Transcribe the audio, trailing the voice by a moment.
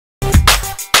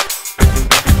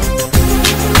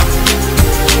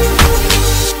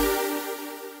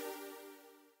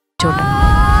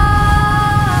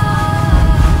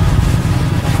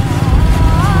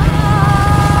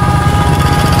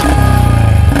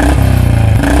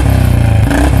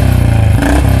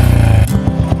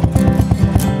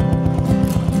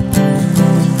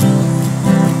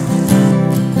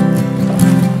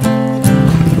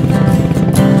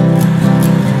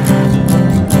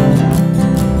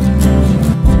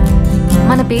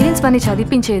Parents మనని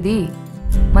చదివించేది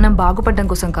మనం బాగుపడడం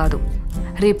కోసం కాదు,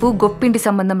 రేపు గొప్పింటి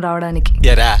సంబంధం రావడానికి.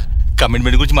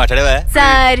 కమిట్మెంట్ గురించి మాట్లాడవా?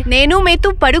 సార్ నేను మీతో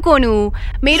పడుకోను,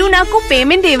 మీరు నాకు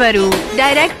పేమెంట్ ఇవ్వరు,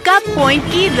 డైరెక్ట్ గా పాయింట్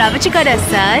కి రావచ్చు కదా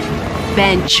సార్.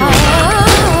 బెంచ్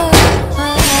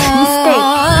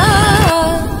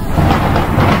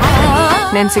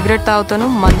నేను సిగరెట్ తాగుతాను,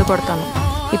 మందు కొడతాను.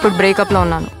 ఇప్పుడు బ్రేకప్ లో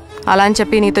ఉన్నాను, అలా అని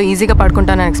చెప్పి నీతో ఈజీగా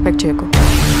పడుకుంటానని ఎక్స్పెక్ట్ చేయకు.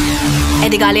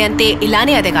 ఎదగాలి అంటే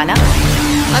ఇలానే ఎదగాల?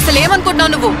 అసలు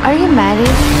ఏమనుకుంటున్నావు నువ్వు? అయ్యే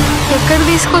మ్యారేజ్ ఎక్కడ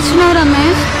తీసుకొచ్చినావు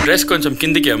రమేష్? డ్రెస్ కొంచెం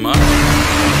కిందికి అమ్మా.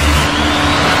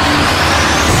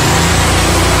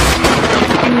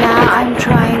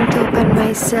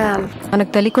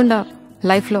 మనకు తెలియకుండా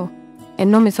లైఫ్లో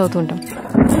ఎన్నో మిస్ అవుతుంటాం.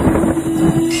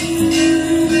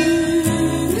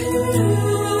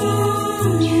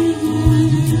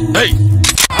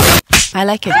 I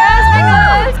like it.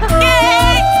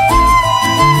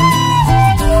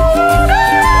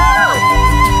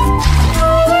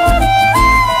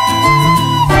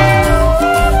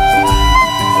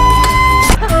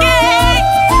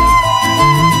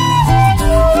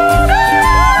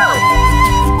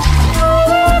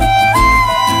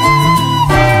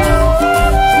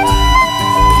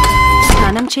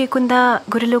 స్నానం చేయకుండా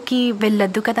గుడిలోకి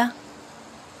వెళ్ళొద్దు కదా.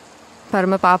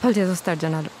 పరమ పాపాలు చేసేస్తాడు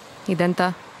జనాలు. ఇదంతా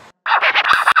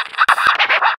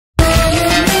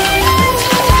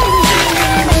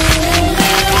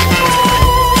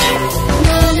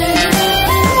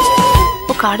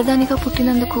ఒక ఆడదానిగా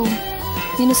పుట్టినందుకు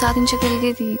నేను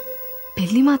సాధించగలిగేది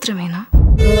పెళ్లి మాత్రమేనా?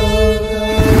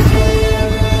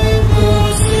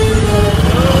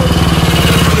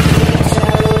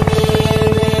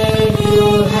 You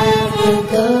have to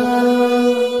go.